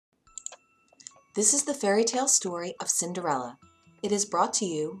This is the fairy tale story of Cinderella. It is brought to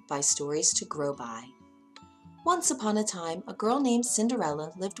you by Stories to Grow By. Once upon a time, a girl named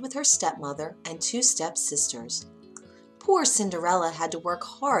Cinderella lived with her stepmother and two stepsisters. Poor Cinderella had to work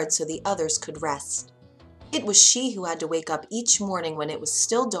hard so the others could rest. It was she who had to wake up each morning when it was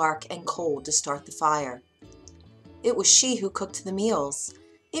still dark and cold to start the fire. It was she who cooked the meals.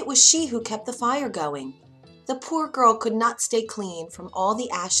 It was she who kept the fire going. The poor girl could not stay clean from all the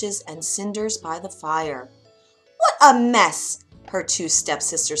ashes and cinders by the fire. "What a mess!" her two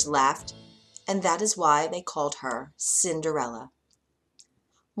stepsisters laughed, and that is why they called her Cinderella.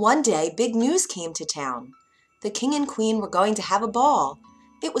 One day, big news came to town. The king and queen were going to have a ball.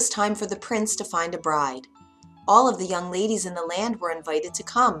 It was time for the prince to find a bride. All of the young ladies in the land were invited to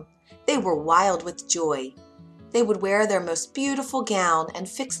come. They were wild with joy. They would wear their most beautiful gown and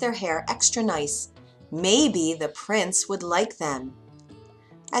fix their hair extra nice. Maybe the prince would like them.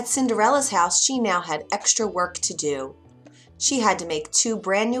 At Cinderella's house, she now had extra work to do. She had to make two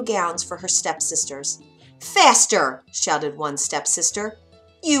brand new gowns for her stepsisters. "Faster!" shouted one stepsister.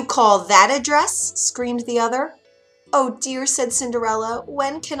 "You call that a dress?" screamed the other. "Oh dear," said Cinderella,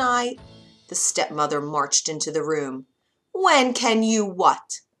 "when can I—" The stepmother marched into the room. "When can you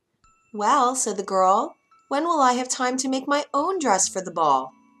what?" "Well," said the girl, "when will I have time to make my own dress for the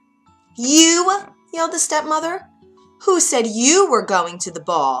ball?" "You!" yelled the stepmother. "Who said you were going to the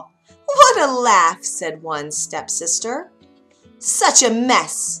ball?" "What a laugh!" said one stepsister. "Such a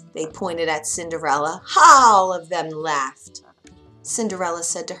mess!" They pointed at Cinderella. All of them laughed. Cinderella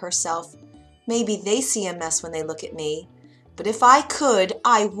said to herself, "Maybe they see a mess when they look at me, but if I could,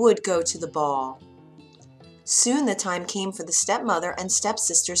 I would go to the ball." Soon the time came for the stepmother and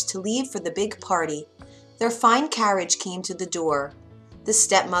stepsisters to leave for the big party. Their fine carriage came to the door. The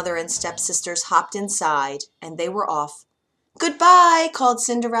stepmother and stepsisters hopped inside, and they were off. "Goodbye," called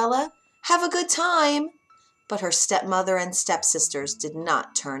Cinderella. "Have a good time." But her stepmother and stepsisters did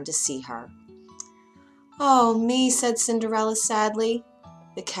not turn to see her. "Oh, me," said Cinderella sadly.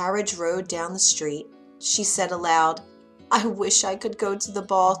 The carriage rode down the street. She said aloud, "I wish I could go to the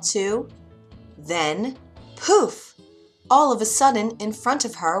ball too." Then, poof! All of a sudden, in front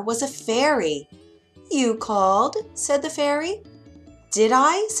of her was a fairy. "You called?" said the fairy. "Did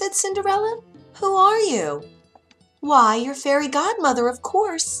I?" said Cinderella. "Who are you?" "Why, your fairy godmother, of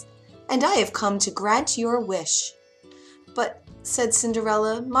course, and I have come to grant your wish." "But," said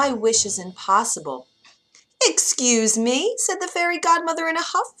Cinderella, "my wish is impossible." "Excuse me," said the fairy godmother in a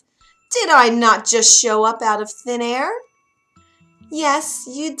huff. "Did I not just show up out of thin air?" "Yes,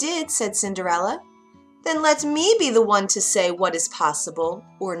 you did," said Cinderella. "Then let me be the one to say what is possible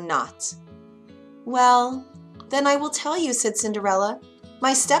or not." "Well, then I will tell you," said Cinderella.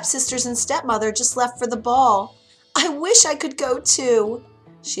 "My stepsisters and stepmother just left for the ball. I wish I could go too."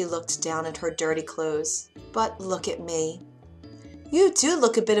 She looked down at her dirty clothes. "But look at me." "You do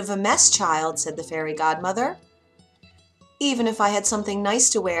look a bit of a mess, child," said the fairy godmother. "Even if I had something nice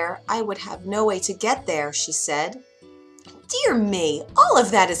to wear, I would have no way to get there," she said. "Dear me, all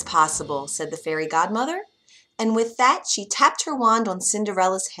of that is possible," said the fairy godmother. And with that, she tapped her wand on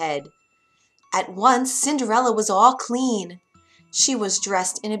Cinderella's head. At once, Cinderella was all clean. She was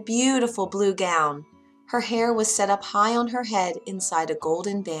dressed in a beautiful blue gown. Her hair was set up high on her head inside a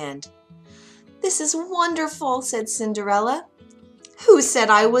golden band. "This is wonderful," said Cinderella. "Who said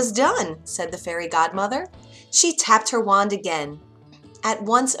I was done?" said the fairy godmother. She tapped her wand again. At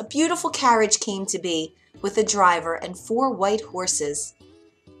once, a beautiful carriage came to be, with a driver and 4 white horses.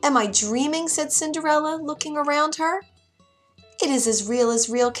 "Am I dreaming?" said Cinderella, looking around her. "It is as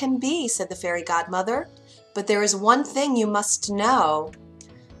real can be," said the fairy godmother. "But there is one thing you must know."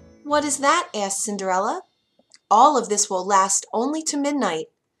 "What is that?" asked Cinderella. "All of this will last only to midnight.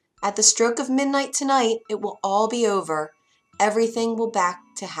 At the stroke of midnight tonight, it will all be over. Everything will back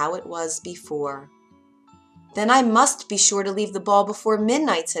to how it was before." "Then I must be sure to leave the ball before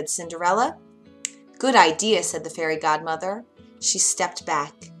midnight," said Cinderella. "Good idea," said the fairy godmother. She stepped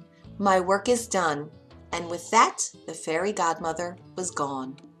back. "My work is done." And with that, the fairy godmother was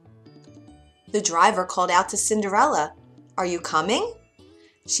gone. The driver called out to Cinderella, "Are you coming?"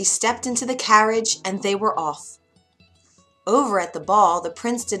 She stepped into the carriage, and they were off. Over at the ball, the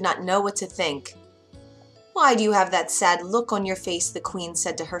prince did not know what to think. "Why do you have that sad look on your face?" the queen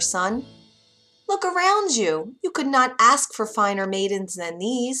said to her son. "Look around you. You could not ask for finer maidens than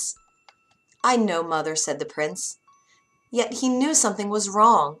these." "I know, mother," said the prince. Yet he knew something was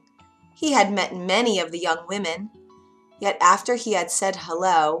wrong. He had met many of the young women. Yet after he had said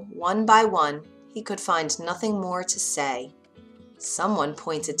hello, one by one, he could find nothing more to say. Someone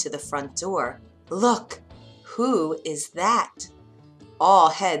pointed to the front door. "Look! Who is that?" All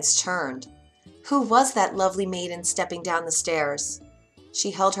heads turned. Who was that lovely maiden stepping down the stairs?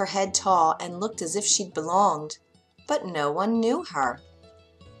 She held her head tall and looked as if she'd belonged, but no one knew her.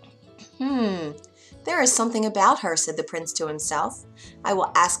 There is something about her, said the prince to himself. I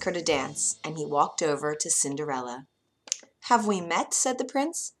will ask her to dance, and he walked over to Cinderella. Have we met? Said the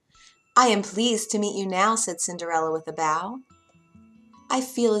prince. I am pleased to meet you now, said Cinderella with a bow. I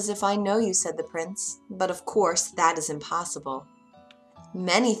feel as if I know you, said the prince, but of course that is impossible.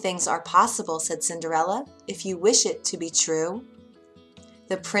 Many things are possible, said Cinderella, if you wish it to be true.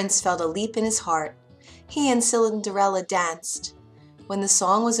 The prince felt a leap in his heart. He and Cinderella danced. When the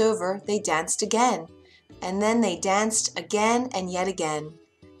song was over, they danced again, and then they danced again and yet again.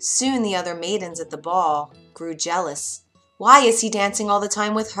 Soon the other maidens at the ball grew jealous. Why is he dancing all the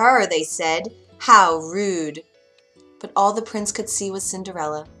time with her? They said. How rude! But all the prince could see was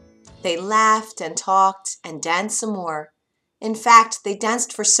Cinderella. They laughed and talked and danced some more. In fact, they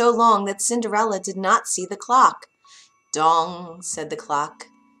danced for so long that Cinderella did not see the clock. Dong, said the clock.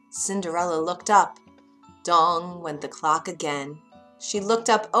 Cinderella looked up. Dong went the clock again. She looked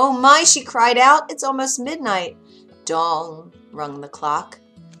up. Oh my, she cried out. It's almost midnight. Dong, rung the clock.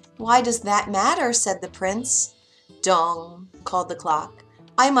 Why does that matter? Said the prince. Dong, called the clock.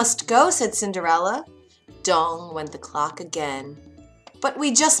 I must go, said Cinderella. Dong went the clock again. But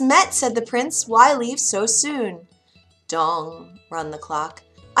we just met, said the prince. Why leave so soon? Dong, rung the clock.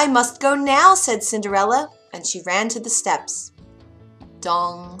 I must go now, said Cinderella, and she ran to the steps.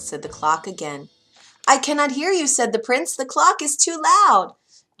 Dong, said the clock again. I cannot hear you, said the prince. The clock is too loud.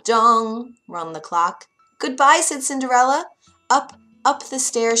 Dong, rung the clock. Goodbye, said Cinderella. Up the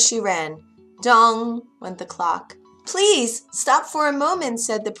stairs she ran. Dong, went the clock. Please, stop for a moment,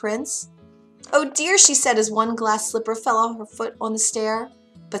 said the prince. Oh dear, she said as one glass slipper fell off her foot on the stair.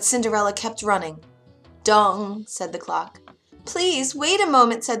 But Cinderella kept running. Dong, said the clock. Please, wait a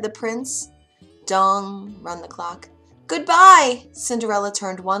moment, said the prince. Dong, rung the clock. Goodbye! Cinderella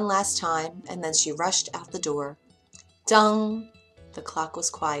turned one last time, and then she rushed out the door. Dong! The clock was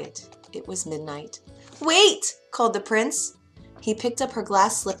quiet. It was midnight. Wait! Called the prince. He picked up her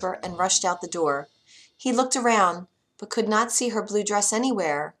glass slipper and rushed out the door. He looked around, but could not see her blue dress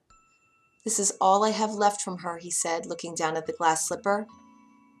anywhere. This is all I have left from her, he said, looking down at the glass slipper.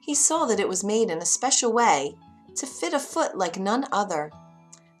 He saw that it was made in a special way, to fit a foot like none other.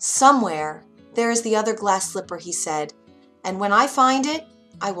 Somewhere there is the other glass slipper, he said, and when I find it,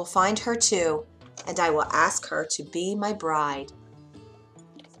 I will find her too, and I will ask her to be my bride.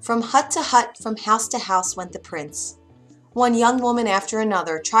 From hut to hut, from house to house went the prince. One young woman after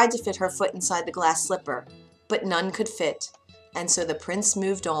another tried to fit her foot inside the glass slipper, but none could fit, and so the prince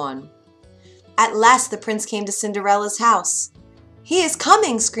moved on. At last the prince came to Cinderella's house. He is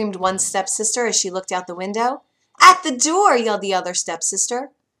coming, screamed one stepsister as she looked out the window. At the door, yelled the other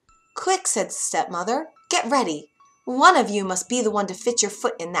stepsister. Quick, said the stepmother, get ready. One of you must be the one to fit your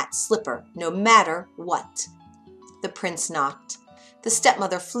foot in that slipper, no matter what. The prince knocked. The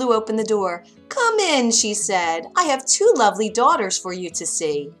stepmother flew open the door. Come in, she said. I have two lovely daughters for you to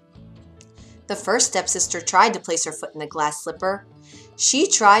see. The first stepsister tried to place her foot in the glass slipper. She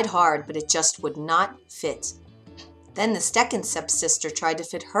tried hard, but it just would not fit. Then the second stepsister tried to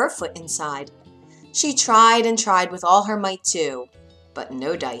fit her foot inside. She tried and tried with all her might too, but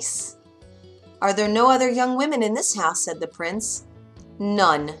no dice. Are there no other young women in this house? Said the prince.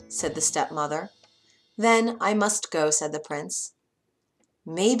 None, said the stepmother. Then I must go, said the prince.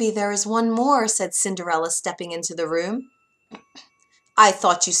 Maybe there is one more, said Cinderella, stepping into the room. I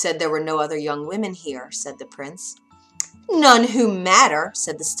thought you said there were no other young women here, said the prince. None who matter,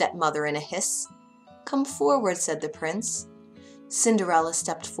 said the stepmother in a hiss. Come forward, said the prince. Cinderella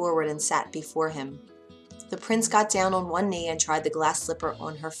stepped forward and sat before him. The prince got down on one knee and tried the glass slipper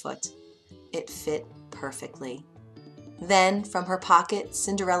on her foot. It fit perfectly. Then, from her pocket,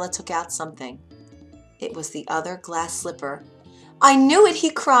 Cinderella took out something. It was the other glass slipper. I knew it, he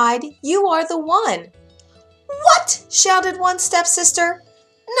cried. You are the one. What? Shouted one stepsister.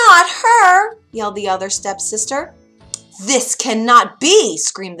 Not her, yelled the other stepsister. This cannot be,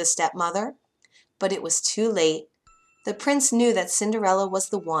 screamed the stepmother. But it was too late. The prince knew that Cinderella was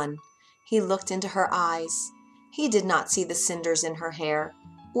the one. He looked into her eyes. He did not see the cinders in her hair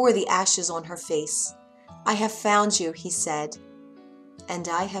or the ashes on her face. I have found you, he said. And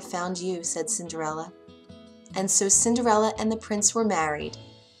I have found you, said Cinderella. And so Cinderella and the prince were married,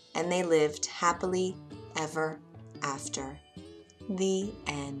 and they lived happily ever after. The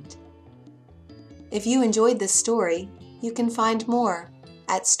end. If you enjoyed this story, you can find more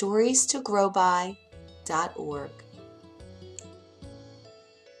at storiestogrowby.org.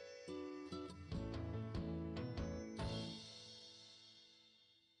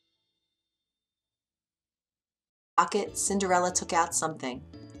 pocket, Cinderella took out something.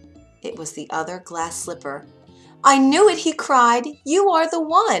 It was the other glass slipper. "I knew it," he cried. "You are the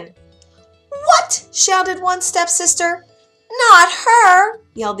one." "What?" shouted one stepsister. "Not her!"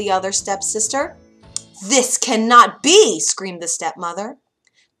 yelled the other stepsister. "This cannot be!" screamed the stepmother.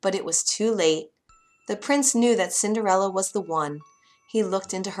 But it was too late. The prince knew that Cinderella was the one. He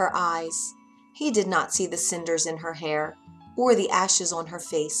looked into her eyes. He did not see the cinders in her hair or the ashes on her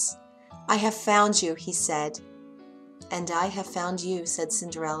face. "I have found you," he said. "And I have found you," said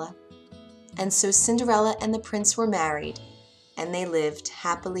Cinderella. And so Cinderella and the prince were married, and they lived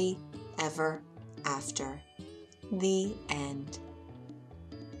happily ever after. The end.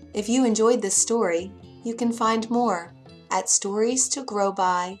 If you enjoyed this story, you can find more at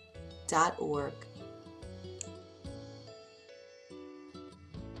storiestogrowby.org.